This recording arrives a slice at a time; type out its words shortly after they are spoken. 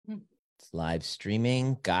It's live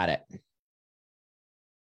streaming. Got it.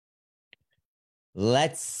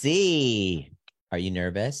 Let's see. Are you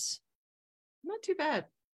nervous? Not too bad.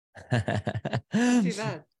 Not too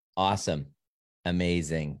bad. Awesome.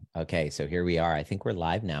 Amazing. Okay, so here we are. I think we're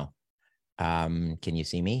live now. Can you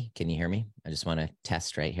see me? Can you hear me? I just want to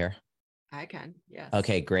test right here. I can, yes.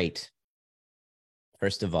 Okay, great.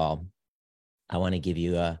 First of all, I want to give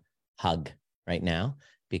you a hug right now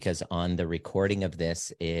because on the recording of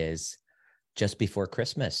this is just before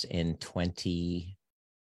Christmas in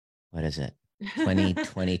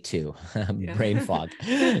 2022. Brain fog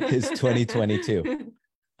is 2022.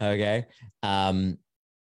 Okay.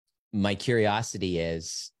 My curiosity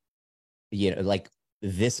is, like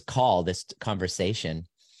this call, this conversation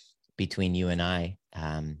between you and I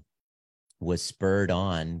was spurred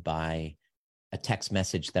on by a text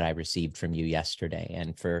message that I received from you yesterday.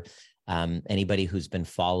 And for anybody who's been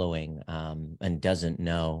following and doesn't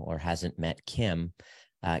know or hasn't met Kim,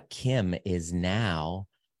 Kim is now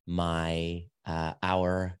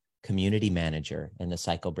our community manager in the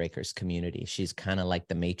Cycle Breakers community. She's kind of like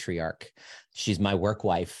the matriarch. She's my work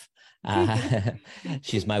wife.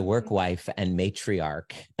 She's my work wife and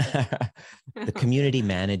matriarch, the community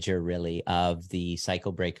manager really of the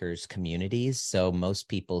Cycle Breakers communities. So most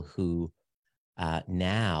people who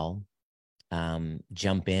now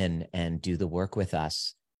jump in and do the work with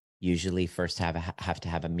us usually first have to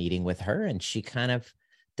have a meeting with her, and she kind of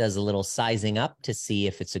does a little sizing up to see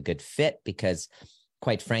if it's a good fit, because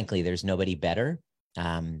quite frankly, there's nobody better.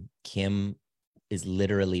 Kim is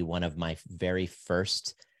literally one of my very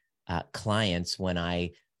first clients when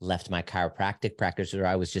I left my chiropractic practice, where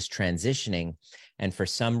I was just transitioning. And for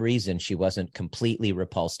some reason, she wasn't completely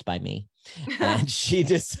repulsed by me. And she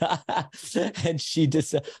just,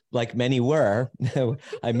 like many were,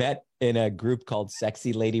 I met in a group called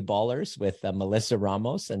Sexy Lady Ballers with Melissa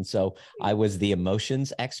Ramos. And so I was the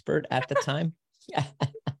emotions expert at the time.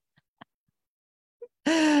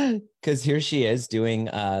 Because here she is doing,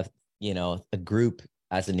 a group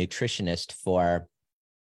as a nutritionist for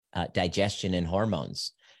digestion and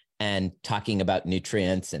hormones, and talking about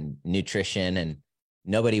nutrients and nutrition, and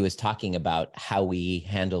nobody was talking about how we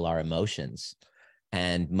handle our emotions.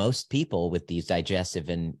 And most people with these digestive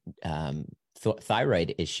and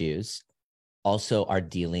thyroid issues also are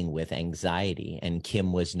dealing with anxiety, and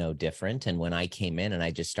Kim was no different. And when I came in and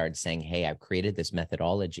I just started saying, hey, I've created this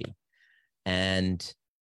methodology, and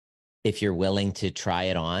if you're willing to try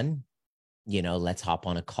it on, let's hop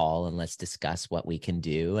on a call and let's discuss what we can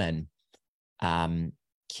do. And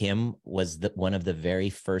Kim was one of the very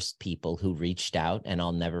first people who reached out, and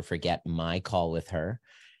I'll never forget my call with her.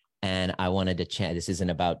 And I wanted to chat. This isn't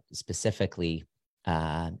about specifically,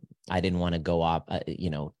 I didn't want to go off,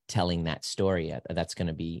 telling that story. That's going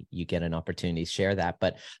to be, you get an opportunity to share that.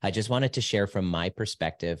 But I just wanted to share from my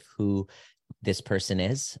perspective who this person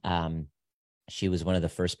is. She was one of the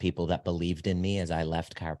first people that believed in me as I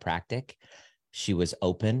left chiropractic. She was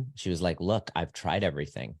open. She was like, look, I've tried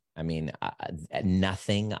everything. I mean,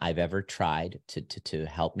 nothing I've ever tried to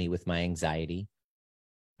help me with my anxiety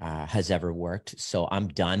has ever worked. So I'm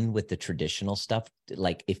done with the traditional stuff.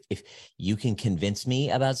 Like if you can convince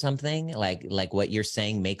me about something, like what you're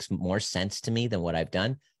saying makes more sense to me than what I've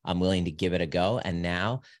done, I'm willing to give it a go. And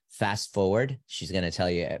now fast forward, she's going to tell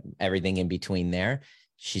you everything in between there.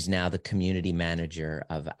 She's now the community manager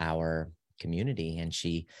of our community, and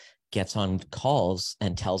she gets on calls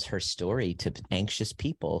and tells her story to anxious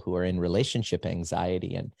people who are in relationship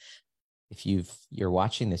anxiety. And if you're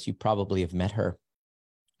watching this, you probably have met her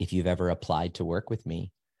if you've ever applied to work with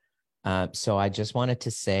me. So I just wanted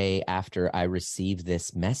to say, after I received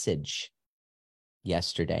this message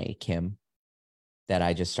yesterday, Kim, that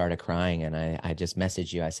I just started crying, and I just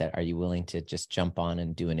messaged you. I said, are you willing to just jump on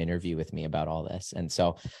and do an interview with me about all this? And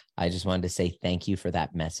so I just wanted to say thank you for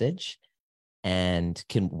that message. And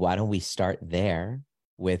why don't we start there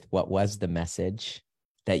with what was the message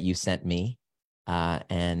that you sent me?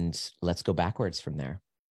 And let's go backwards from there.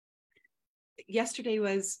 Yesterday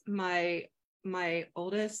was my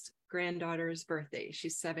oldest granddaughter's birthday.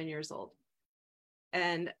 She's 7 years old.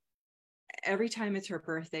 And every time it's her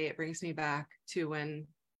birthday, it brings me back to when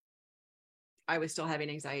I was still having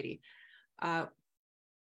anxiety. As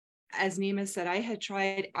Nima said,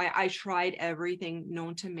 I tried everything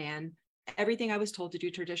known to man, everything I was told to do,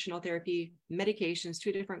 traditional therapy, medications,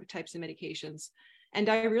 2 different types of medications. And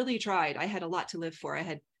I really tried. I had a lot to live for. I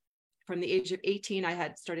had, from the age of 18, I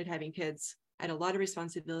had started having kids. I had a lot of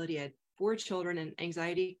responsibility. I had 4 children, and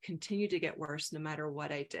anxiety continued to get worse no matter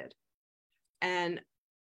what I did. And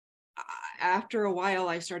after a while,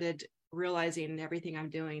 I started realizing everything I'm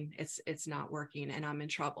doing, it's not working, and I'm in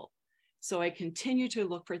trouble. So I continued to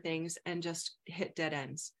look for things and just hit dead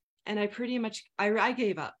ends. And I pretty much, I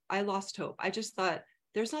gave up. I lost hope. I just thought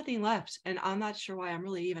there's nothing left. And I'm not sure why I'm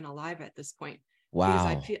really even alive at this point.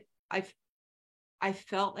 Because Wow. I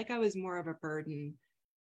felt like I was more of a burden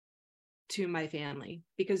to my family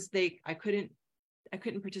because I couldn't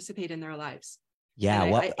participate in their lives. Yeah.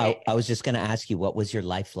 And I was just going to ask you, what was your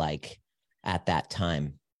life like at that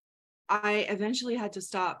time? I eventually had to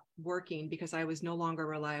stop working because I was no longer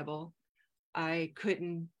reliable. I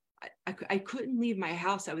couldn't leave my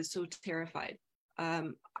house. I was so terrified.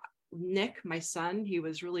 Nick, my son, he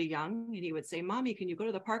was really young, and he would say, "Mommy, can you go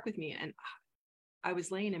to the park with me?" And I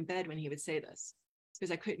was laying in bed when he would say this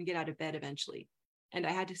because I couldn't get out of bed eventually. And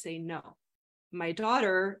I had to say no. My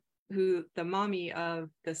daughter, who the mommy of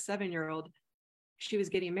the 7-year-old, she was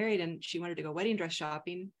getting married and she wanted to go wedding dress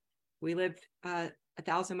shopping. We lived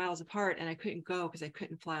 1,000 miles apart, and I couldn't go because I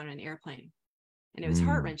couldn't fly on an airplane. And it was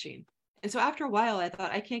heart-wrenching. And so after a while, I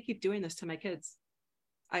thought, I can't keep doing this to my kids.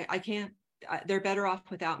 I can't, they're better off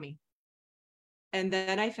without me. And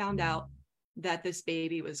then I found out that this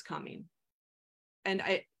baby was coming. And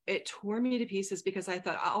it tore me to pieces because I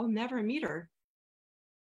thought, I'll never meet her.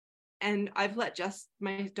 And I've let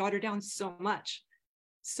my daughter down so much.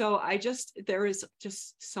 So there was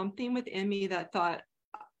just something within me that thought,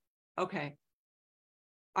 okay,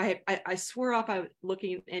 I swore off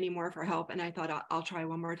looking anymore for help. And I thought, I'll try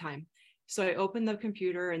one more time. So I opened the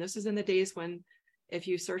computer, and this is in the days when if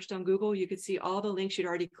you searched on Google, you could see all the links you'd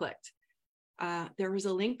already clicked. There was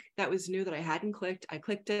a link that was new that I hadn't clicked. I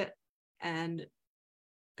clicked it and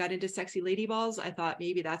got into sexy lady balls. I thought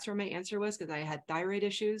maybe that's where my answer was because I had thyroid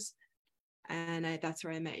issues. And that's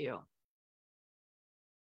where I met you.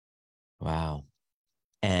 Wow.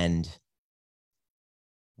 And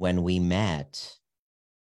when we met,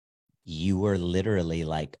 you were literally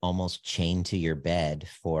like almost chained to your bed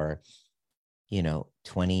for,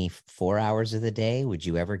 24 hours of the day. Would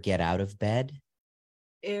you ever get out of bed?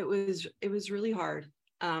 It was really hard.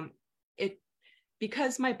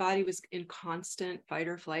 Because my body was in constant fight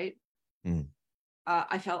or flight.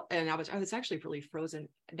 I felt, and I was actually really frozen.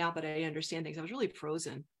 Now that I understand things, I was really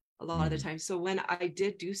frozen a lot of the time. So when I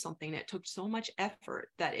did do something, it took so much effort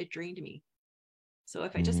that it drained me. So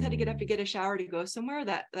if I just had to get up to get a shower to go somewhere,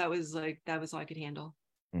 that was all I could handle.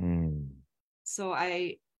 So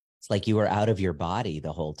it's like you were out of your body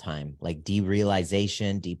the whole time, like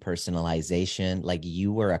derealization, depersonalization, like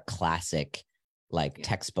you were a classic,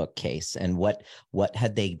 textbook case. And what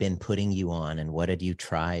had they been putting you on, and what had you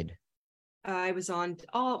tried? I was on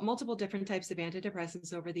multiple different types of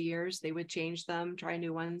antidepressants over the years. They would change them, try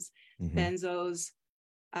new ones, benzos.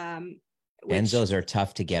 Benzos are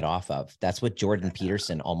tough to get off of. That's what Jordan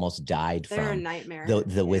Peterson almost died from. They're a nightmare.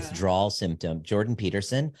 The withdrawal symptom. Jordan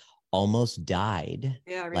Peterson almost died.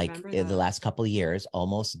 Yeah, I remember that. In the last couple of years,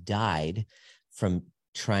 almost died from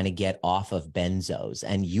trying to get off of benzos.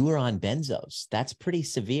 And you were on benzos. That's pretty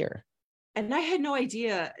severe. And I had no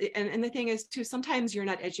idea. And the thing is, too, sometimes you're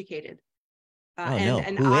not educated. Who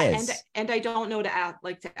is? And I don't know to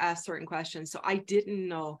ask certain questions. So I didn't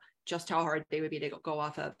know just how hard they would be to go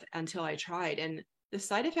off of until I tried. And the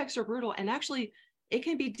side effects are brutal. And actually, it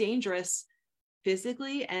can be dangerous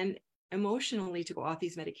physically and emotionally to go off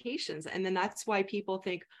these medications. And then that's why people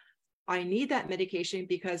think, I need that medication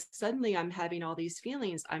because suddenly I'm having all these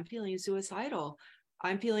feelings. I'm feeling suicidal.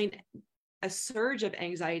 I'm feeling a surge of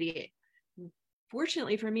anxiety.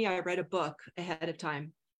 Fortunately for me, I read a book ahead of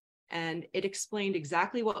time, and it explained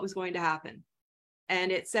exactly what was going to happen.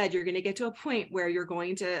 And it said, you're going to get to a point where you're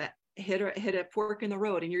going to hit a fork in the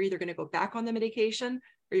road, and you're either going to go back on the medication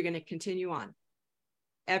or you're going to continue on.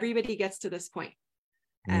 Everybody gets to this point.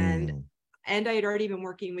 And I had already been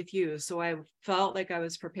working with you, so I felt like I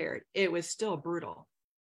was prepared. It was still brutal,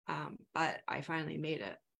 but I finally made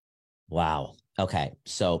it. Wow. Okay.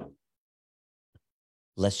 So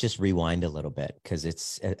let's just rewind a little bit, because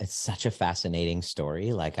it's such a fascinating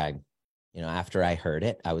story. Like after I heard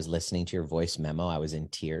it, I was listening to your voice memo. I was in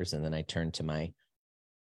tears, and then I turned to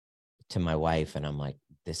my wife, and I'm like,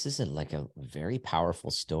 this is a very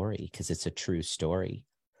powerful story, because it's a true story.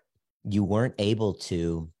 You weren't able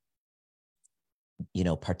to,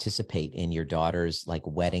 participate in your daughter's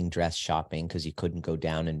wedding dress shopping because you couldn't go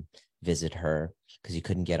down and visit her, because you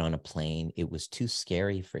couldn't get on a plane. It was too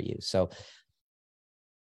scary for you. So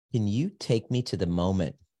can you take me to the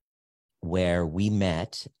moment where we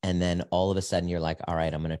met, and then all of a sudden you're like, all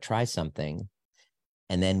right, I'm going to try something.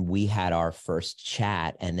 And then we had our first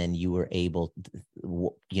chat, and then you were able,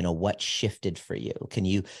 what shifted for you? Can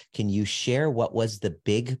you share what was the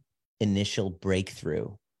big initial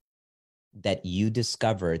breakthrough that you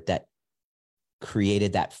discovered that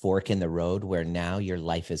created that fork in the road where now your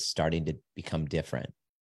life is starting to become different?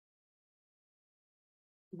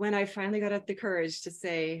 When I finally got up the courage to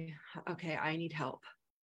say, okay, I need help.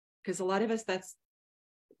 Because a lot of us,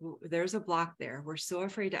 there's a block there. We're so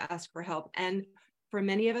afraid to ask for help. And for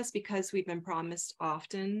many of us, because we've been promised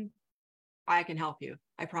often, I can help you,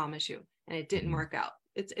 I promise you. And it didn't work out.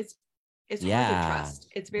 It's hard to trust.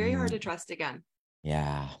 It's very hard to trust again.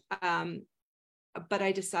 Yeah. But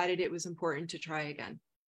I decided it was important to try again.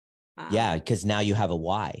 Yeah, because now you have a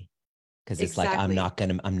why. Because it's exactly. like,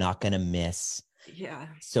 I'm not gonna miss. Yeah.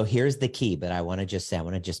 So here's the key, but I want to just say, I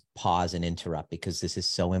want to just pause and interrupt because this is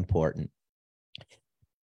so important.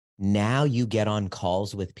 Now you get on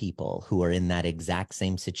calls with people who are in that exact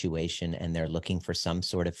same situation and they're looking for some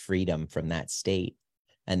sort of freedom from that state,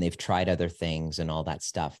 and they've tried other things and all that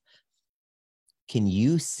stuff. Can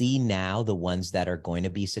you see now the ones that are going to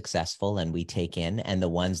be successful and we take in, and the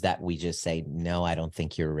ones that we just say, no, I don't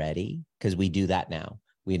think you're ready? Because we do that now.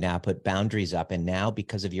 We now put boundaries up. And now,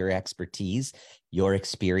 because of your expertise, your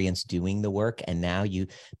experience doing the work, and now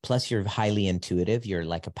plus you're highly intuitive. You're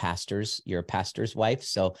like you're a pastor's wife.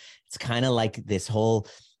 So it's kind of like this whole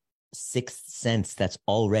sixth sense that's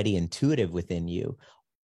already intuitive within you.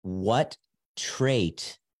 What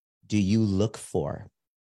trait do you look for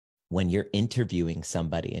when you're interviewing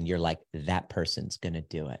somebody and you're like, that person's going to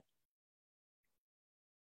do it?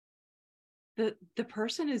 The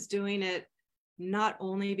person is doing it not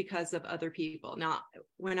only because of other people. Now,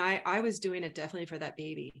 when I was doing it definitely for that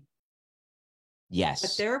baby. Yes.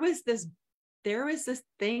 But there was this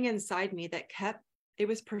thing inside me that it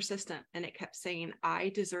was persistent, and it kept saying, I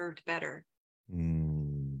deserved better.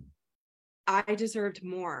 I deserved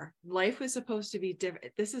more. Life was supposed to be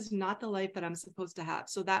different. This is not the life that I'm supposed to have.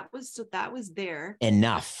 So that was there.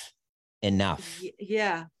 Enough.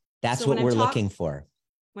 Yeah. That's what we're looking for.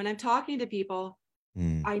 When I'm talking to people,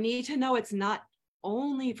 I need to know it's not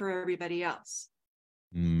only for everybody else.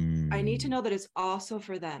 I need to know that it's also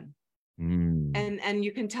for them. And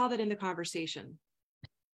you can tell that in the conversation.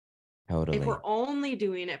 Totally. If we're only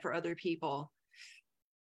doing it for other people,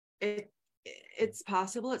 it's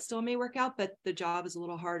possible it still may work out, but the job is a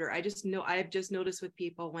little harder. I've just noticed with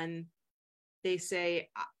people when they say,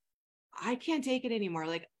 I can't take it anymore.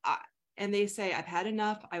 And they say, I've had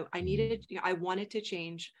enough. I need it. I want it to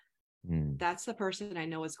change. That's the person I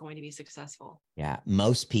know is going to be successful. Yeah.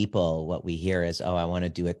 Most people, what we hear is, oh, I want to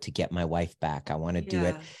do it to get my wife back. I want to do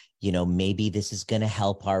it. Maybe this is going to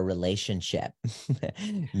help our relationship.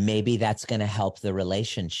 Maybe that's going to help the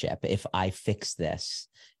relationship if I fix this.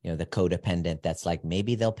 The codependent, that's like,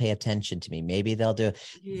 maybe they'll pay attention to me. Maybe they'll do.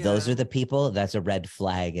 Yeah. Those are the people. That's a red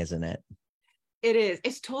flag, isn't it? It is.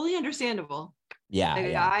 It's totally understandable. Yeah.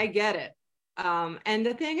 I get it. And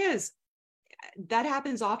the thing is, that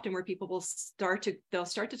happens often where people they'll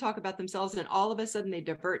start to talk about themselves, and all of a sudden they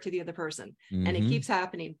divert to the other person, and it keeps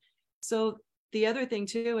happening. So the other thing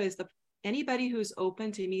too is anybody who's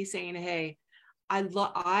open to me saying, hey,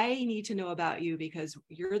 I need to know about you because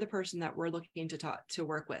you're the person that we're looking to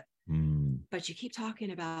work with. But you keep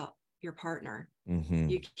talking about your partner.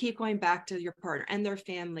 You keep going back to your partner and their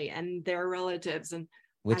family and their relatives, and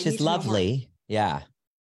which is lovely. Yeah.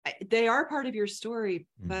 They are part of your story,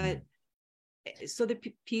 but so the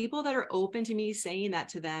people that are open to me saying that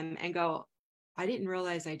to them and go, I didn't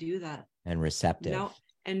realize I do that. And receptive. No,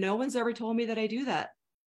 and no one's ever told me that I do that.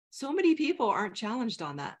 So many people aren't challenged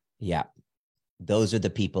on that. Yeah. Those are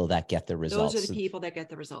the people that get the results. Those are the people that get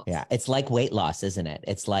the results. Yeah. It's like weight loss, isn't it?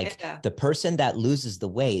 It's like the person that loses the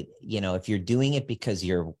weight, if you're doing it because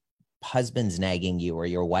your husband's nagging you or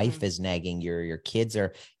your wife is nagging you or your kids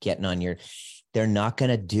are getting on they're not going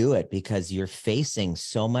to do it because you're facing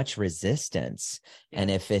so much resistance. Yeah.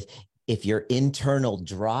 And if your internal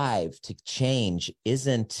drive to change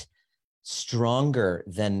isn't stronger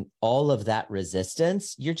than all of that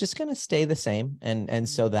resistance, you're just going to stay the same. And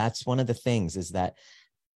so that's one of the things is that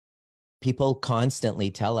people constantly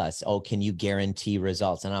tell us, oh, can you guarantee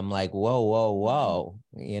results? And I'm like, whoa.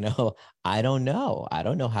 I don't know. I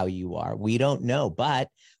don't know how you are. We don't know, but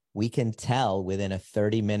we can tell within a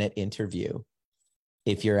 30-minute interview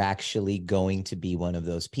if you're actually going to be one of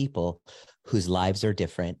those people whose lives are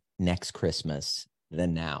different next Christmas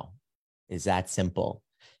than now. Is that simple?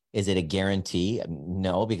 Is it a guarantee?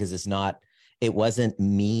 No, because it wasn't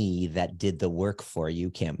me that did the work for you,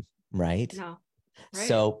 Kim, right? No. Right.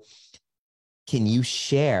 So can you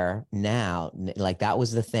share now, like that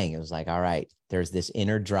was the thing. It was like, all right, there's this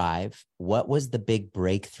inner drive. What was the big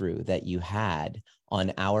breakthrough that you had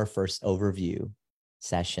on our first overview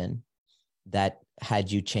session that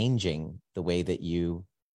had you changing the way that you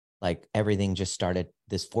Like everything just started,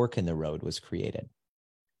 this fork in the road was created?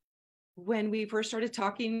 When we first started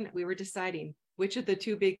talking, we were deciding which of the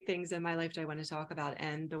two big things in my life do I want to talk about.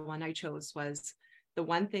 And the one I chose was the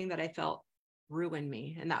one thing that I felt ruined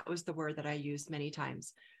me. And that was the word that I used many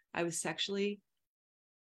times. I was sexually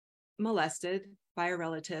molested by a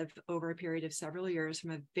relative over a period of several years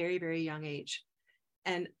from a very, very young age.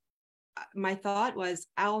 And my thought was,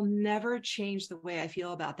 I'll never change the way I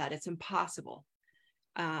feel about that. It's impossible.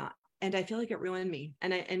 And I feel like it ruined me.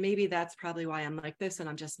 And maybe that's probably why I'm like this and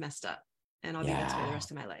I'm just messed up and I'll be this way the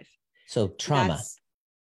rest of my life. So trauma.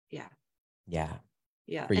 Yeah. Yeah.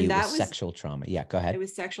 Yeah. For and you, that was sexual trauma. Yeah. Go ahead. It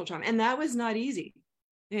was sexual trauma. And that was not easy,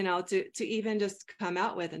 to even just come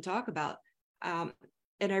out with and talk about. And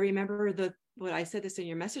I remember what I said this in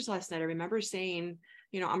your message last night. I remember saying,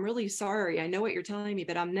 I'm really sorry. I know what you're telling me,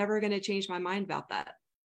 but I'm never going to change my mind about that.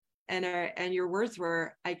 And your words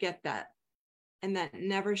were, I get that. And that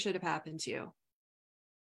never should have happened to you.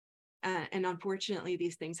 And unfortunately,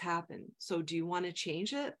 these things happen. So do you want to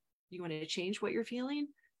change it? You want to change what you're feeling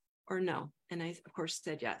or no? And I, of course,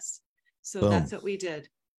 said yes. So Boom. That's what we did.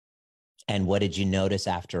 And what did you notice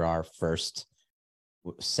after our first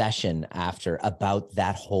session about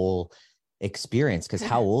that whole experience? Because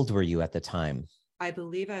how old were you at the time? I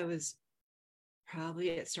believe I was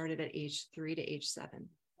it started at age 3 to age 7.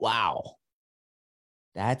 Wow.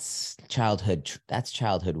 That's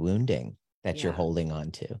childhood wounding that you're holding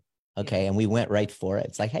on to. Okay. Yeah. And we went right for it.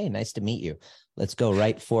 It's like, hey, nice to meet you. Let's go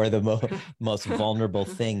right for the most vulnerable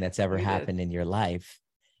thing that's ever happened in your life.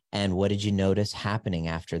 And what did you notice happening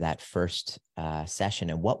after that first session?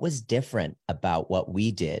 And what was different about what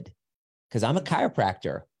we did? Because I'm a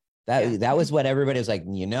chiropractor. That was what everybody was like,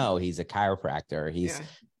 he's a chiropractor.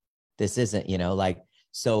 This isn't,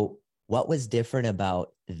 so what was different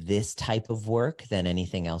about this type of work than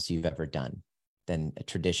anything else you've ever done, than a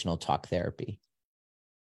traditional talk therapy?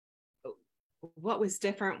 What was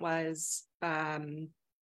different was the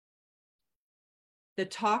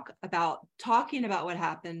talking about what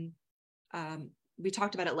happened. We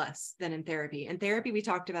talked about it less than in therapy. In therapy, we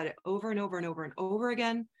talked about it over and over and over and over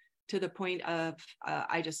again to the point of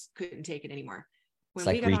I just couldn't take it anymore. It's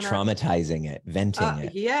like re-traumatizing it, venting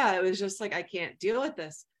it. Yeah, it was just like, I can't deal with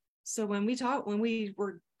this. So when we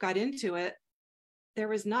got into it, there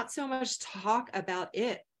was not so much talk about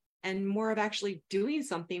it and more of actually doing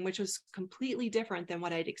something, which was completely different than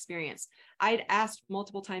what I'd experienced. I'd asked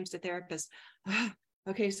multiple times to therapists,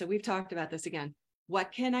 okay, so we've talked about this again.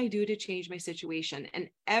 What can I do to change my situation? And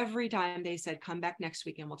every time they said, come back next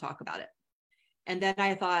week and we'll talk about it. And then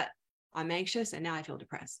I thought, I'm anxious and now I feel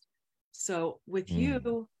depressed. So with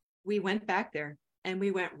you, we went back there and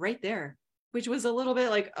we went right there, which was a little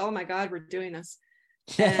bit like, oh my God, we're doing this.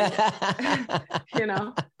 And,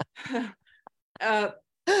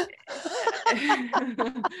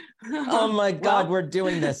 oh my God, we're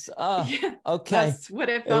doing this. Oh, yeah, okay. That's what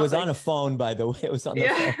it felt. It was like on a phone, by the way. It was on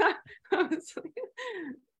the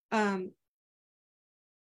phone.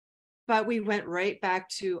 But we went right back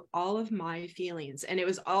to all of my feelings, and it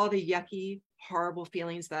was all the yucky, horrible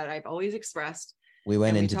feelings that I've always expressed. We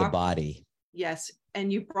went into the body. Yes.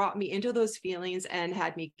 And you brought me into those feelings and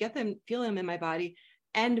had me feel them in my body.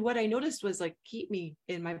 And what I noticed was like, keep me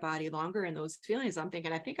in my body longer in those feelings. I'm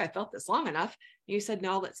thinking, I think I felt this long enough. And you said,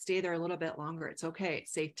 no, let's stay there a little bit longer. It's okay.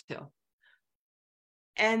 It's safe to.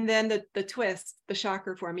 And then the twist, the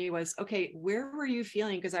shocker for me was, okay, where were you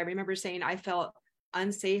feeling? Because I remember saying I felt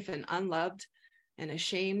unsafe and unloved and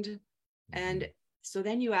ashamed. And so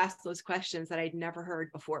then you asked those questions that I'd never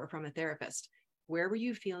heard before from a therapist. Where were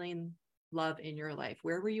you feeling love in your life?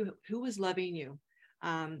 Who was loving you?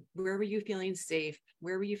 Where were you feeling safe?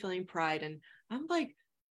 Where were you feeling pride? And I'm like,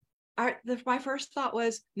 my first thought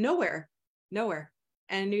was nowhere.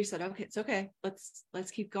 And you said, okay, it's okay.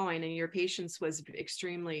 Let's keep going. And your patience was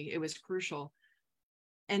it was crucial.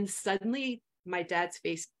 And suddenly my dad's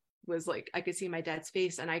face was like, I could see my dad's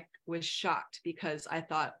face, and I was shocked because I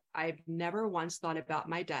thought, I've never once thought about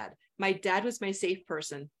my dad. My dad was my safe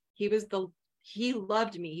person. He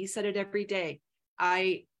loved me. He said it every day.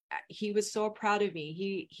 He was so proud of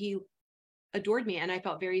me. He adored me, and I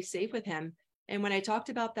felt very safe with him. And when I talked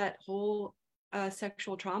about that whole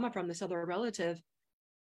sexual trauma from this other relative,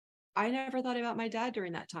 I never thought about my dad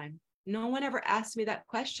during that time. No one ever asked me that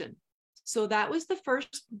question. So that was the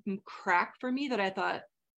first crack for me that I thought,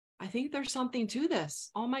 I think there's something to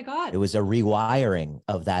this. Oh my God. It was a rewiring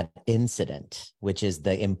of that incident, which is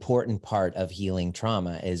the important part of healing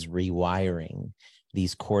trauma, is rewiring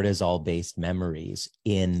these cortisol-based memories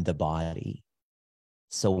in the body.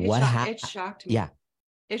 So what happened? It shocked me. Yeah.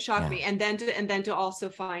 It shocked me. And then to also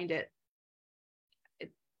find it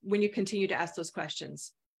when you continue to ask those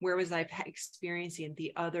questions, where was I experiencing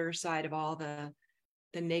the other side of all the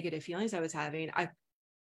negative feelings I was having?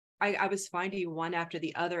 I was finding one after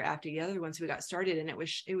the other once we got started, and it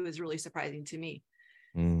was really surprising to me.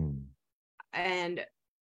 And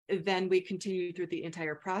then we continued through the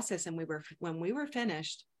entire process, and when we were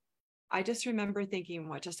finished, I just remember thinking,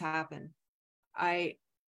 what just happened?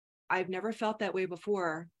 I've never felt that way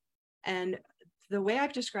before. And the way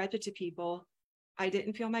I've described it to people, I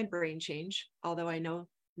didn't feel my brain change, although I know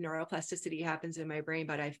neuroplasticity happens in my brain,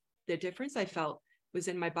 but the difference I felt was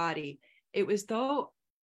in my body. It was though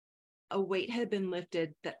a weight had been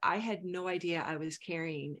lifted that I had no idea I was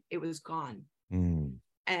carrying. It was gone.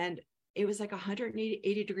 And it was like a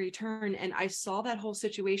 180-degree turn. And I saw that whole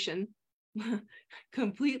situation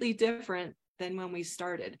completely different than when we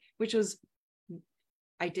started, which was,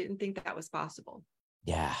 I didn't think that was possible.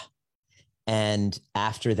 Yeah. And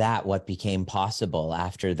after that, what became possible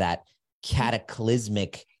after that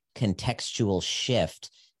cataclysmic contextual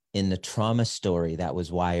shift in the trauma story that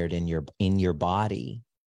was wired in your body,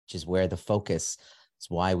 which is where the focus, it's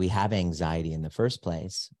why we have anxiety in the first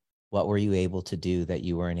place. What were you able to do that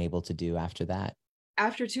you weren't able to do after that?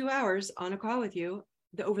 After 2 hours on a call with you,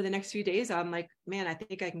 over the next few days, I'm like, man, I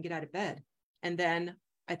think I can get out of bed. And then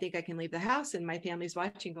I think I can leave the house, and my family's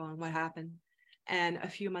watching going, what happened? And a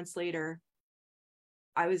few months later,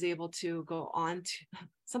 I was able to go on to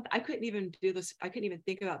something. I couldn't even do this. I couldn't even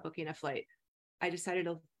think about booking a flight. I decided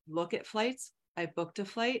to look at flights. I booked a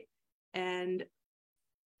flight. And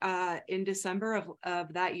in December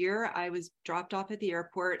of that year, I was dropped off at the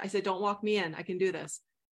airport. I said, don't walk me in. I can do this.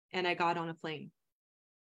 And I got on a plane,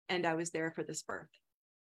 and I was there for this birth.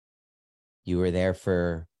 You were there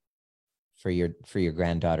for your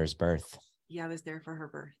granddaughter's birth. Yeah, I was there for her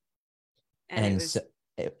birth. And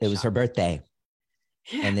it was her birthday.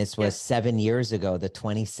 Yeah, and this was 7 years ago, the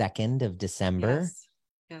 22nd of December.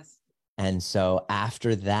 Yes. And so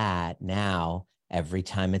after that, now, every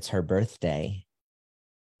time it's her birthday,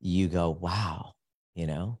 you go, wow,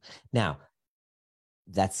 now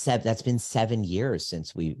that's been 7 years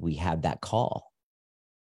since we had that call.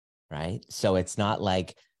 Right. So it's not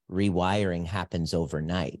like rewiring happens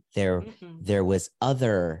overnight. There was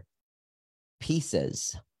other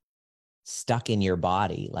pieces stuck in your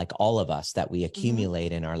body, like all of us, that we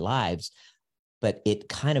accumulate in our lives, but it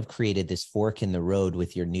kind of created this fork in the road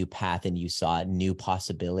with your new path, and you saw a new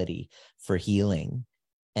possibility for healing.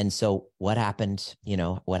 And so what happened,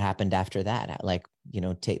 what happened after that? Like,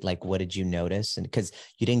 what did you notice? And because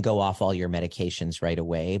you didn't go off all your medications right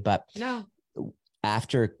away, but no,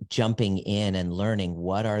 after jumping in and learning,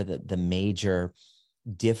 what are the major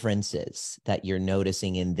differences that you're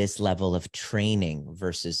noticing in this level of training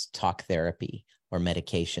versus talk therapy or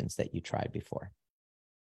medications that you tried before?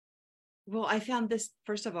 Well, I found this,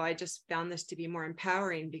 first of all, I just found this to be more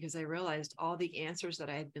empowering, because I realized all the answers that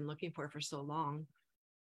I had been looking for so long,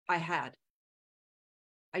 I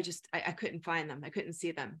couldn't find them. I couldn't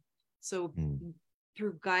see them. So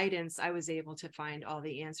through guidance, I was able to find all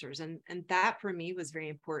the answers. And that for me was very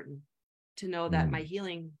important, to know that my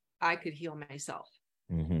healing, I could heal myself.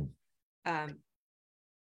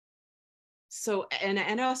 So,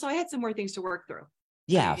 and also I had some more things to work through.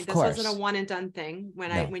 Yeah, of course. This wasn't a one and done thing.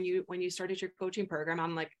 When you started your coaching program,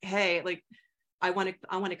 I'm like, hey, like, I want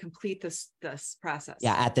to complete this process.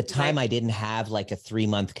 Yeah. At the time, I didn't have like a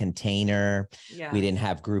 3-month container. Yeah. We didn't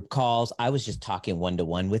have group calls. I was just talking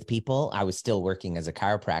one-to-one with people. I was still working as a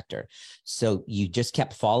chiropractor. So you just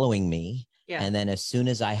kept following me. Yeah. And then as soon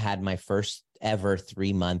as I had my first ever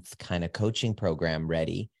 3-month kind of coaching program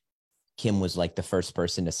ready, Kim was like the first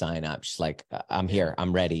person to sign up. She's like, I'm here,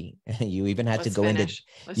 I'm ready. You even had to go into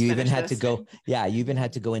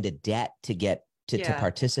debt to get to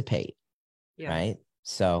participate. Yeah. Right.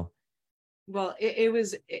 So, well,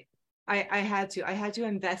 I had to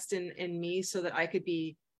invest in me so that I could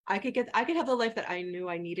have the life that I knew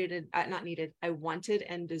I needed and I wanted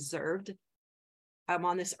and deserved. I'm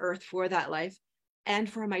on this earth for that life, and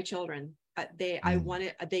for my children. They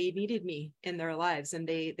needed me in their lives, and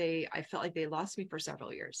I felt like they lost me for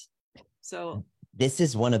several years. So this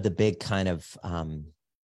is one of the big kind of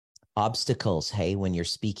obstacles, hey, when you're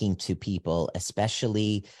speaking to people,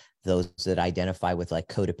 especially those that identify with like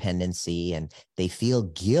codependency, and they feel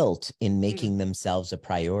guilt in making themselves a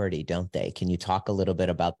priority, don't they? Can you talk a little bit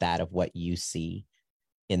about that, of what you see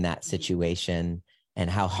in that situation,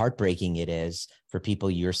 and how heartbreaking it is for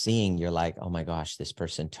people you're seeing? You're like, oh my gosh, this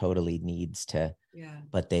person totally needs to,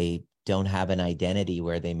 but they don't have an identity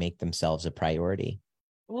where they make themselves a priority.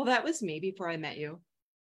 Well, that was me before I met you.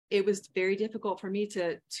 It was very difficult for me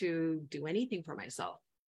to do anything for myself.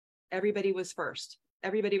 Everybody was first.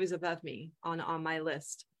 everybody was above me on my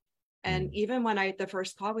list. And even when the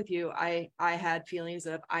first call with you, I had feelings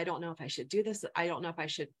of, I don't know if I should do this. I don't know if I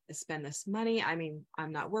should spend this money. I mean,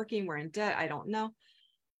 I'm not working, we're in debt. I don't know.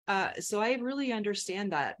 So I really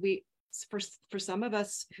understand that for some of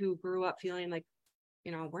us who grew up feeling like,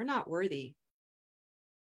 we're not worthy.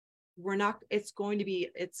 We're not, it's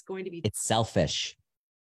selfish.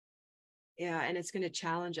 Yeah. And it's going to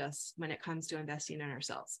challenge us when it comes to investing in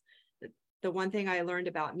ourselves. The one thing I learned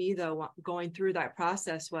about me, though, going through that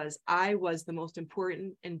process, was I was the most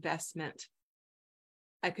important investment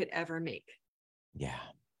I could ever make. Yeah.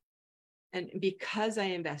 And because I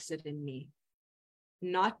invested in me,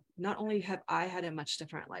 not only have I had a much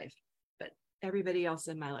different life, but everybody else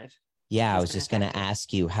in my life. Yeah. I was just going to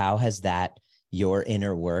ask you, how has your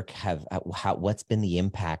inner work what's been the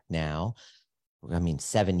impact now? I mean,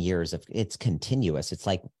 7 years it's continuous. It's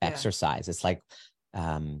like exercise. It's like,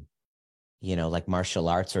 like martial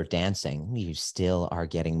arts or dancing, you still are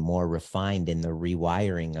getting more refined in the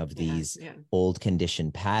rewiring of these old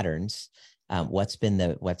conditioned patterns. What's been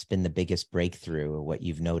the biggest breakthrough, or what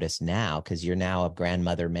you've noticed now? Because you're now a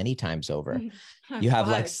grandmother many times over. You have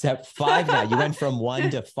 5 now. You went from 1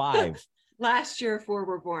 to 5. Last year, 4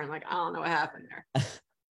 were born. Like, I don't know what happened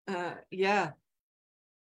there. Yeah.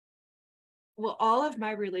 Well, all of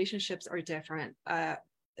my relationships are different.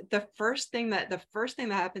 The first thing that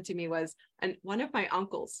happened to me was, and one of my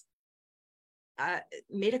uncles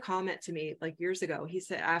made a comment to me like years ago. He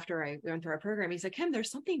said, after I went through our program, he said, Kim, there's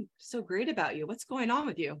something so great about you. What's going on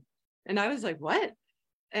with you? And I was like, what?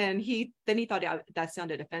 And he thought that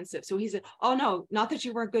sounded offensive. So he said, oh no, not that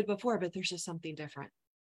you weren't good before, but there's just something different.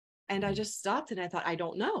 And I just stopped and I thought, I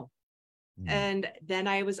don't know. And then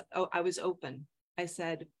I was open. I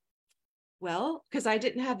said, well, because I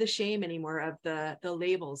didn't have the shame anymore of the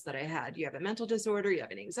labels that I had. You have a mental disorder, you have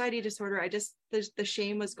an anxiety disorder. The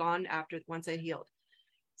shame was gone once I healed.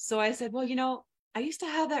 So I said, well, I used to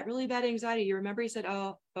have that really bad anxiety. You remember? He said,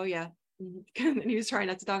 oh yeah. And he was trying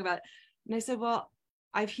not to talk about it. And I said, well,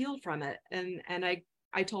 I've healed from it. And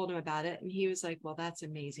I told him about it. And he was like, well, that's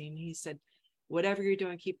amazing. He said, whatever you're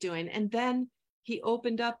doing, keep doing. And then he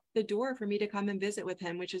opened up the door for me to come and visit with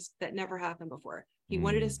him, that never happened before. He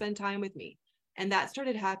wanted to spend time with me. And that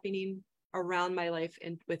started happening around my life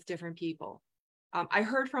and with different people. I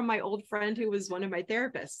heard from my old friend who was one of my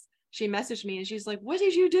therapists. She messaged me and she's like, what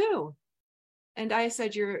did you do? And I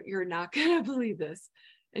said, you're not going to believe this.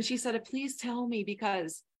 And she said, please tell me,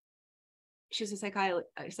 because she's a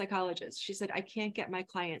psychologist. She said, I can't get my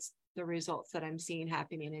clients the results that I'm seeing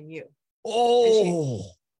happening in you. Oh,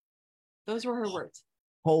 those were her words.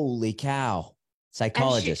 Holy cow.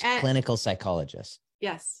 Psychologist, clinical psychologist.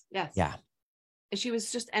 Yes. Yeah. And she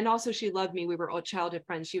was and also she loved me. We were old childhood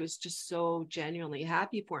friends. She was just so genuinely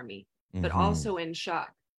happy for me, but also in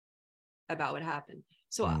shock about what happened.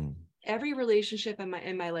 So every relationship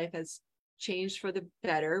in my life has changed for the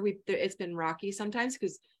better. It's been rocky sometimes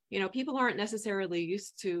because, people aren't necessarily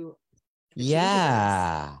used to.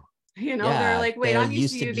 Yeah. They're like, wait, I'm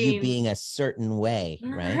used to you being a certain way.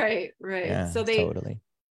 Right. Yeah, so totally.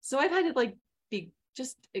 So I've had to be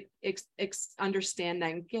just understand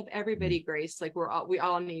that and give everybody grace. Like we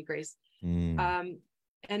all need grace. And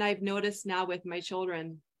I've noticed now with my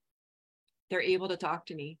children, they're able to talk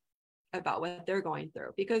to me about what they're going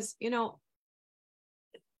through, because,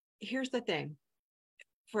 here's the thing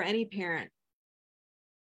for any parent,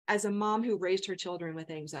 as a mom who raised her children with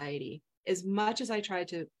anxiety, as much as I tried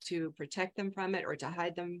to protect them from it or to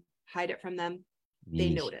hide it from them, they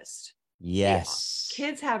noticed. Yes.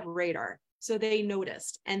 Kids have radar. So they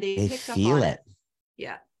noticed and they picked up feel on it.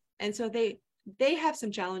 Yeah. And so they have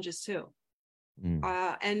some challenges too.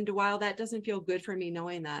 And while that doesn't feel good for me,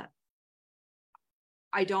 knowing that,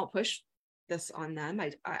 I don't push this on them.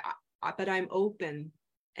 But I'm open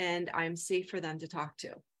and I'm safe for them to talk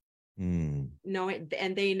to. And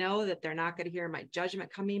they know that they're not going to hear my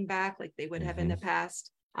judgment coming back like they would have in the past.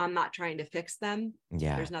 I'm not trying to fix them.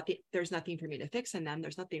 Yeah. There's nothing for me to fix in them.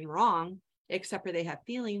 There's nothing wrong, except for they have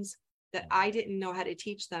feelings that I didn't know how to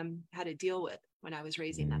teach them how to deal with when I was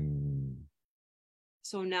raising them.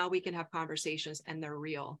 So now we can have conversations and they're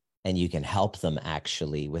real. And you can help them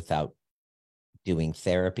actually without doing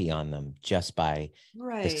therapy on them, just by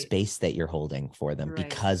the space that you're holding for them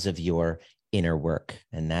because of your inner work.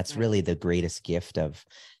 And that's really the greatest gift of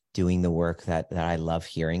doing the work that I love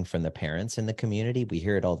hearing from the parents in the community. We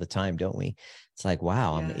hear it all the time, don't we? It's like,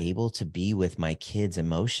 wow, I'm able to be with my kids'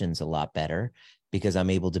 emotions a lot better because I'm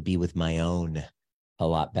able to be with my own a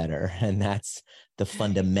lot better. And that's the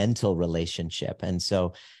fundamental relationship. And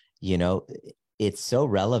so, it's so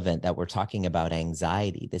relevant that we're talking about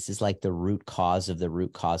anxiety. This is like the root cause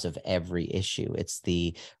of every issue. It's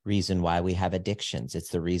the reason why we have addictions. It's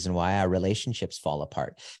the reason why our relationships fall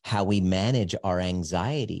apart. How we manage our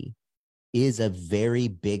anxiety is a very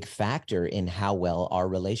big factor in how well our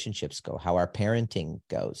relationships go, how our parenting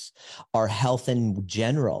goes, our health in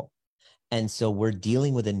general. And so we're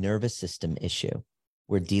dealing with a nervous system issue.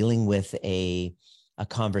 We're dealing with a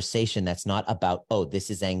conversation that's not about, oh, this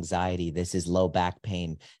is anxiety, this is low back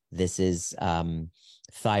pain, this is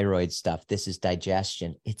thyroid stuff, this is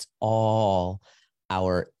digestion. It's all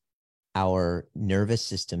our nervous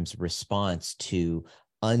system's response to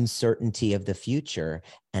uncertainty of the future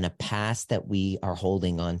and a past that we are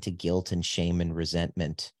holding on to guilt and shame and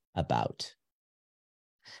resentment about.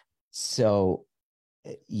 So,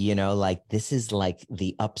 you know, like this is like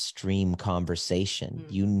the upstream conversation.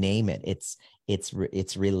 You name it.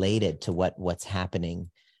 It's related to what's happening,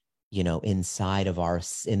 you know, inside of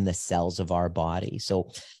in the cells of our body.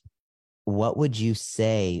 So what would you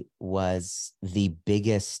say was the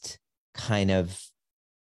biggest kind of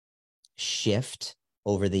shift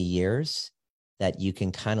over the years that you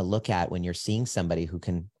can kind of look at when you're seeing somebody who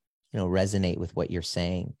can, you know, resonate with what you're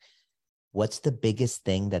saying? What's the biggest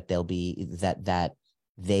thing that that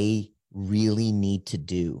they really need to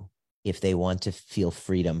do if they want to feel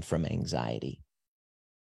freedom from anxiety?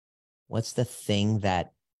 What's the thing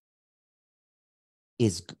that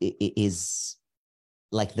is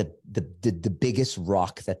like the biggest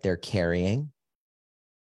rock that they're carrying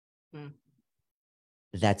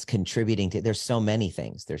that's contributing to? There's so many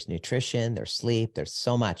things. There's nutrition, there's sleep, there's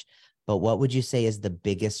so much. But what would you say is the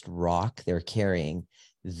biggest rock they're carrying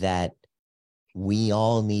that we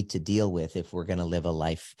all need to deal with if we're going to live a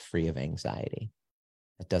life free of anxiety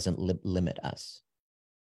that doesn't limit us?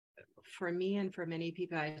 For me and for many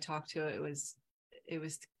people I talked to, it was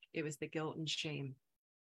the guilt and shame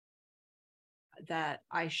that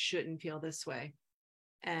I shouldn't feel this way.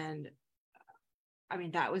 And I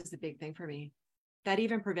mean, that was the big thing for me. That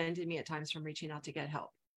even prevented me at times from reaching out to get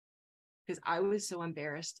help, because I was so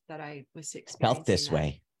embarrassed that I was experiencing felt this that.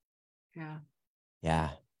 way. Yeah.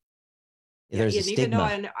 There's a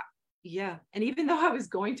stigma. And even though I was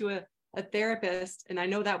going to a therapist, and I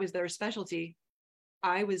know that was their specialty,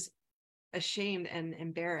 I was ashamed and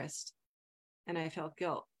embarrassed, and I felt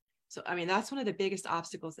guilt. So, I mean, that's one of the biggest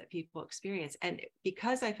obstacles that people experience. And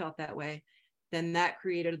because I felt that way, then that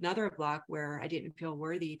created another block where I didn't feel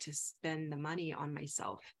worthy to spend the money on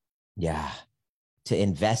myself. Yeah. To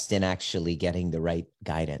invest in actually getting the right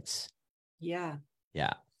guidance. Yeah.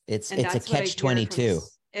 Yeah. It's a catch-22.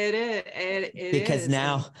 It is. Because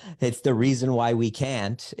now it's the reason why we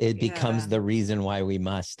can't. It becomes the reason why we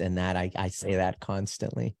must. And that I say that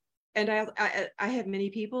constantly. And I have many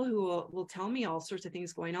people who will tell me all sorts of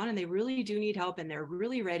things going on, and they really do need help, and they're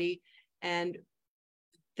really ready. And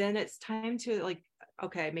then it's time to, like,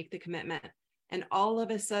 okay, make the commitment. And all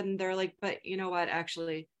of a sudden they're like, but you know what,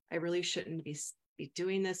 actually, I really shouldn't be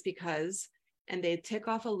doing this because, and they tick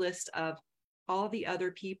off a list of all the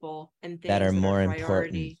other people and things that are more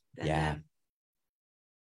important than them.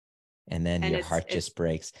 And then your heart just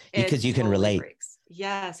breaks because you can relate. Breaks.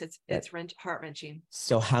 Yes, it's heart-wrenching.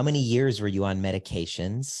 So how many years were you on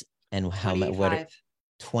medications, and how much?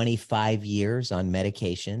 25 years on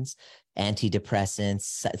medications,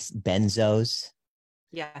 antidepressants, benzos?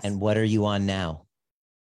 Yes. And what are you on now?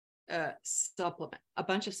 A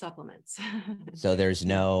bunch of supplements. So there's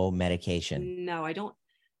no medication? No, I don't.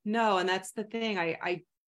 No, and that's the thing. I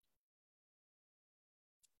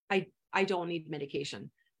don't need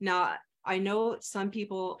medication. Now, I know some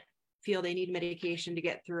people feel they need medication to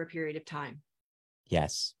get through a period of time.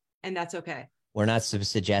 Yes. And that's okay. We're not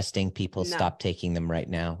suggesting people stop taking them right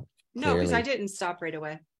now. No, because I didn't stop right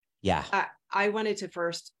away. Yeah. I wanted to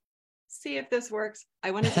first see if this works. I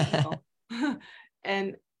wanted to heal.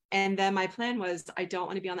 and then my plan was, I don't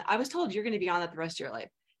want to be on that. I was told you're going to be on that the rest of your life.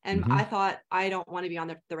 And I thought, I don't want to be on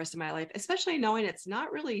the rest of my life, especially knowing it's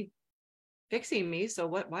not really fixing me. So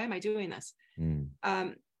why am I doing this?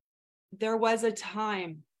 There was a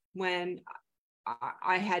time when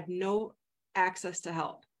I had no access to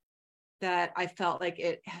help, that I felt like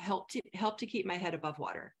it helped to keep my head above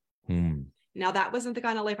water. Now, that wasn't the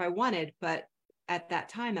kind of life I wanted, but at that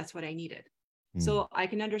time, that's what I needed. So I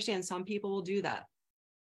can understand some people will do that.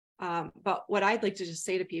 But what I'd like to just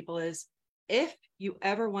say to people is, if you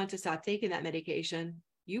ever want to stop taking that medication,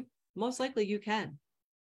 you most likely you can.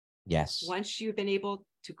 Yes. Once you've been able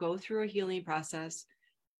to go through a healing process,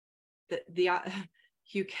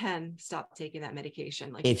 you can stop taking that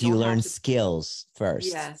medication. Like, if you learn skills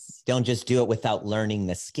first. Yes. Don't just do it without learning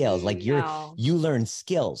the skills. Like you learn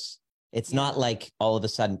skills. It's Yeah. not like all of a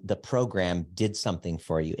sudden the program did something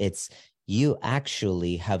for you. It's you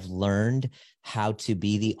actually have learned how to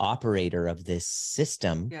be the operator of this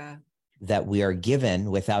system Yeah. that we are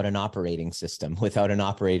given without an operating system, without an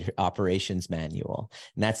operations manual.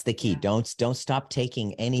 And that's the key. Yeah. Don't stop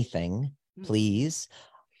taking anything, please,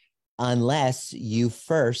 unless you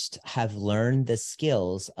first have learned the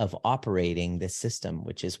skills of operating the system,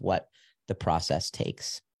 which is what the process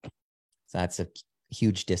takes. So that's a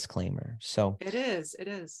huge disclaimer. So It is. It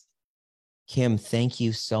is. Kim, thank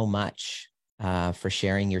you so much for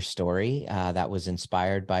sharing your story. That was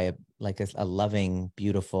inspired by a loving,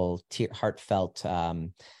 beautiful, heartfelt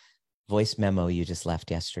voice memo you just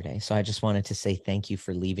left yesterday. So I just wanted to say thank you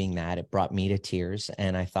for leaving that. It brought me to tears.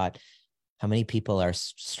 And I thought, how many people are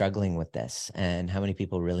struggling with this? And how many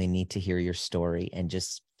people really need to hear your story and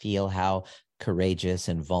just feel how courageous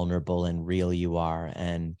and vulnerable and real you are?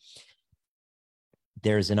 And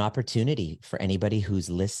there's an opportunity for anybody who's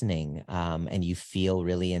listening and you feel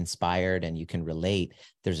really inspired and you can relate.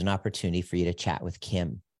 There's an opportunity for you to chat with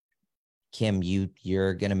Kim. Kim,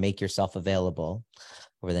 you're going to make yourself available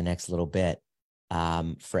over the next little bit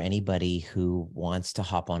for anybody who wants to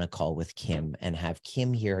hop on a call with Kim and have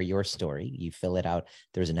Kim hear your story. You fill it out.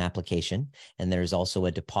 There's an application and there's also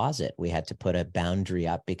a deposit. We had to put a boundary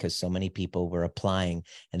up because so many people were applying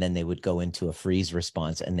and then they would go into a freeze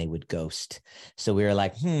response and they would ghost. So we were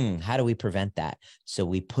like, how do we prevent that? So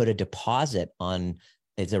we put a deposit on,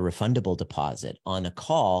 it's a refundable deposit on a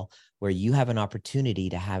call where you have an opportunity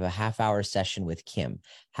to have a half-hour session with Kim,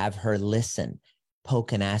 have her listen,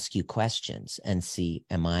 poke and ask you questions and see,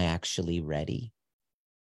 am I actually ready?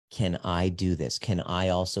 Can I do this? Can I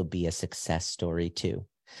also be a success story too?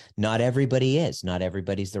 Not everybody is. Not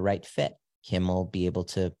everybody's the right fit. Kim will be able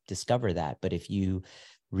to discover that. But if you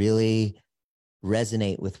really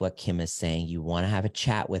resonate with what Kim is saying, you want to have a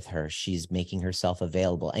chat with her, she's making herself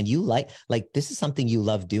available. And you like this is something you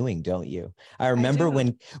love doing, don't you? I remember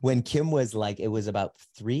when Kim was like, it was about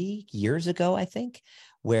 3 years ago, I think,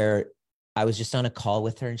 where I was just on a call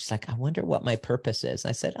with her and she's like, I wonder what my purpose is.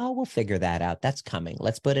 I said, oh, we'll figure that out. That's coming.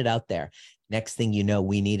 Let's put it out there. Next thing you know,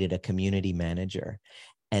 we needed a community manager.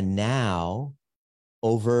 And now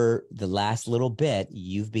over the last little bit,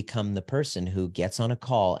 you've become the person who gets on a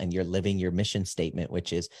call and you're living your mission statement,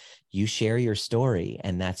 which is you share your story,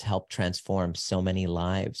 and that's helped transform so many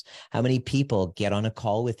lives. How many people get on a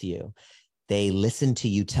call with you? They listen to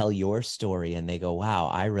you tell your story and they go, wow,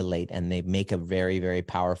 I relate. And they make a very, very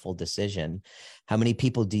powerful decision. How many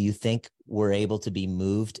people do you think were able to be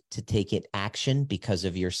moved to take it action because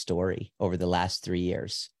of your story over the last 3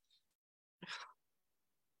 years?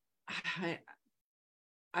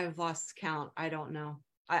 I've lost count. I don't know.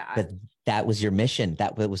 But that was your mission.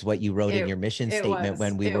 That was what you wrote in your mission statement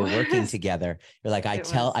when we were working together. You're like,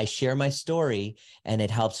 I share my story and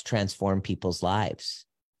it helps transform people's lives.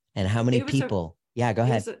 And how many people? Yeah, go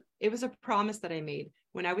ahead. It was a promise that I made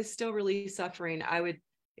when I was still really suffering. I would,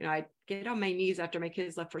 I'd get on my knees after my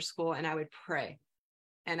kids left for school and I would pray.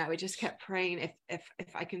 And I would just kept praying, if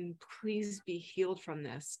I can please be healed from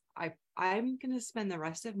this, I'm going to spend the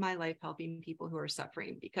rest of my life helping people who are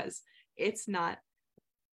suffering, because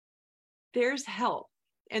there's help.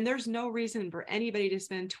 And there's no reason for anybody to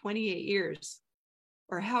spend 28 years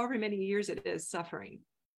or however many years it is suffering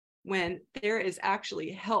when there is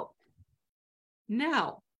actually help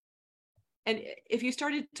now. And if you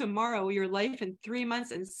started tomorrow, your life in 3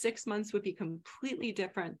 months and 6 months would be completely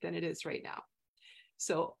different than it is right now.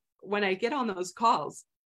 So when I get on those calls,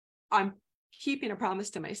 I'm keeping a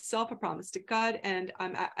promise to myself, a promise to God, and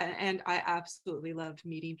I absolutely love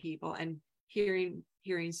meeting people and hearing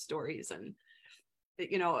stories. And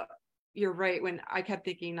you're right. When I kept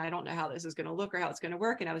thinking, I don't know how this is going to look or how it's going to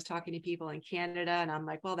work, and I was talking to people in Canada, and I'm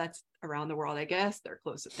like, well, that's around the world, I guess. They're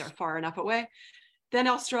close, they're far enough away. Then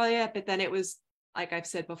Australia, but then it was, like I've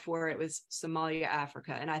said before, it was Somalia,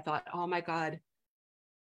 Africa, and I thought, oh my God,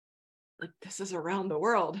 like this is around the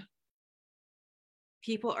world.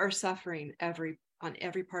 People are suffering on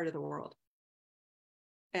every part of the world,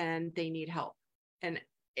 and they need help. And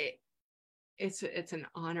it's an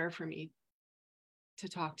honor for me to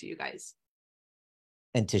talk to you guys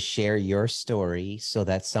and to share your story so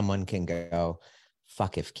that someone can go,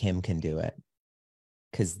 fuck, if Kim can do it.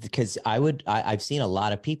 Because I've seen a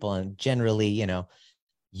lot of people, and generally,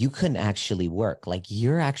 you couldn't actually work. Like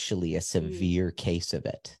you're actually a severe case of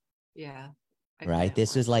it. Yeah. Right.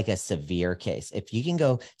 This is like a severe case. If you can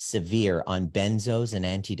go severe on benzos and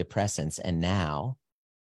antidepressants and now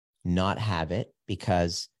not have it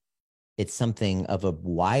because it's something of a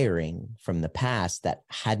wiring from the past that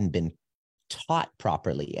hadn't been taught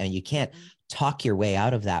properly, and you can't talk your way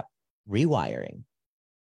out of that rewiring.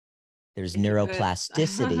 There's If you could.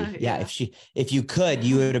 neuroplasticity. Yeah. Yeah. If you could,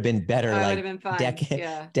 you would have been better I would like have been fine.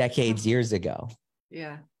 Yeah. decades, years ago.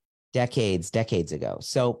 Yeah. Decades ago.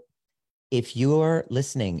 So if you're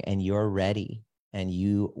listening and you're ready and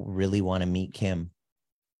you really want to meet Kim,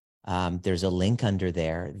 there's a link under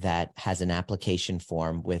there that has an application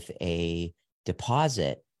form with a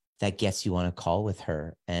deposit that gets you on a call with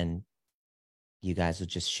her, and you guys will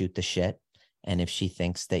just shoot the shit. And if she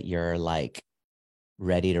thinks that you're like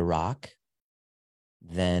ready to rock,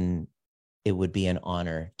 then it would be an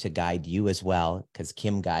honor to guide you as well, because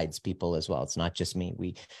Kim guides people as well. It's not just me.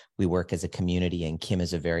 We work as a community, and Kim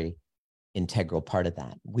is a very integral part of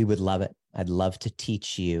that. We would love it. I'd love to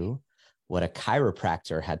teach you what a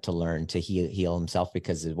chiropractor had to learn to heal himself,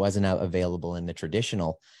 because it wasn't available in the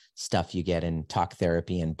traditional stuff you get in talk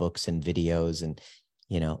therapy and books and videos. And,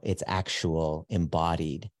 you know, it's actual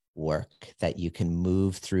embodied work that you can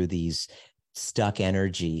move through these stuck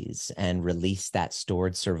energies and release that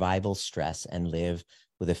stored survival stress and live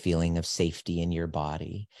with a feeling of safety in your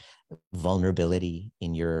body, vulnerability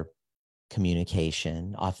in your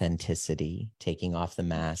communication, authenticity, taking off the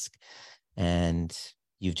mask. And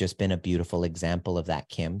you've just been a beautiful example of that,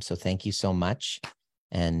 Kim. So thank you so much.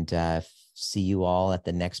 And see you all at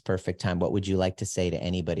the next perfect time. What would you like to say to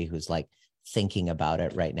anybody who's like thinking about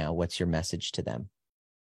it right now? What's your message to them?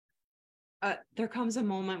 There comes a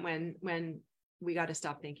moment when we got to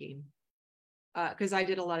stop thinking, because I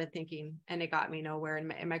did a lot of thinking and it got me nowhere.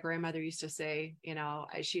 And my grandmother used to say, you know,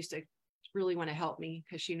 she used to really want to help me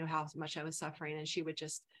because she knew how much I was suffering. And she would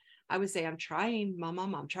just, I would say, I'm trying, mom,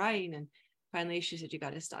 I'm trying. And finally she said, you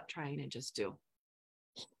got to stop trying and just do.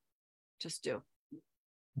 Just do.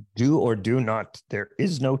 Do or do not. There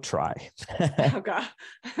is no try. Oh, God.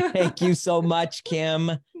 Thank you so much, Kim.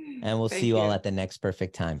 And we'll see you all you. at the next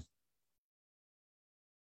perfect time.